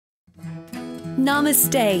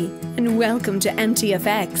Namaste and welcome to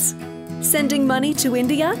MTFX. Sending money to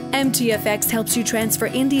India? MTFX helps you transfer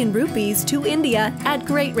Indian rupees to India at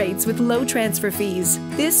great rates with low transfer fees.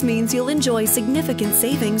 This means you'll enjoy significant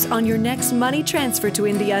savings on your next money transfer to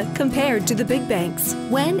India compared to the big banks.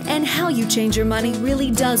 When and how you change your money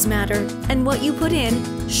really does matter, and what you put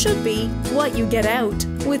in should be what you get out.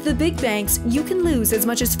 With the big banks, you can lose as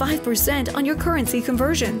much as 5% on your currency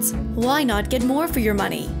conversions. Why not get more for your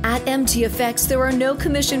money? At MTFX, there are no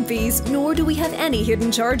commission fees, nor do we have any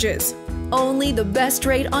hidden charges. Only the best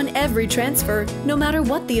rate on every transfer, no matter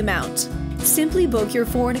what the amount. Simply book your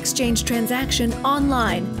foreign exchange transaction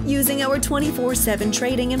online using our 24/7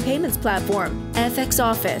 trading and payments platform, FX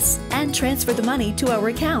Office, and transfer the money to our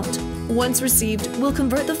account. Once received, we'll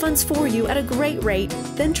convert the funds for you at a great rate,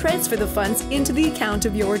 then transfer the funds into the account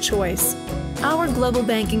of your choice. Our global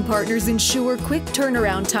banking partners ensure quick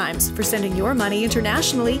turnaround times for sending your money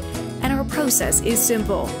internationally, and our process is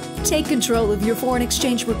simple. Take control of your foreign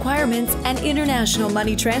exchange requirements and international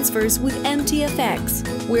money transfers with MTFX.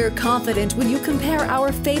 We're confident when you compare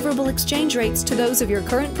our favorable exchange rates to those of your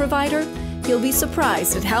current provider, you'll be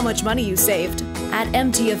surprised at how much money you saved. At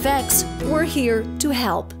MTFX, we're here to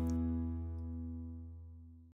help.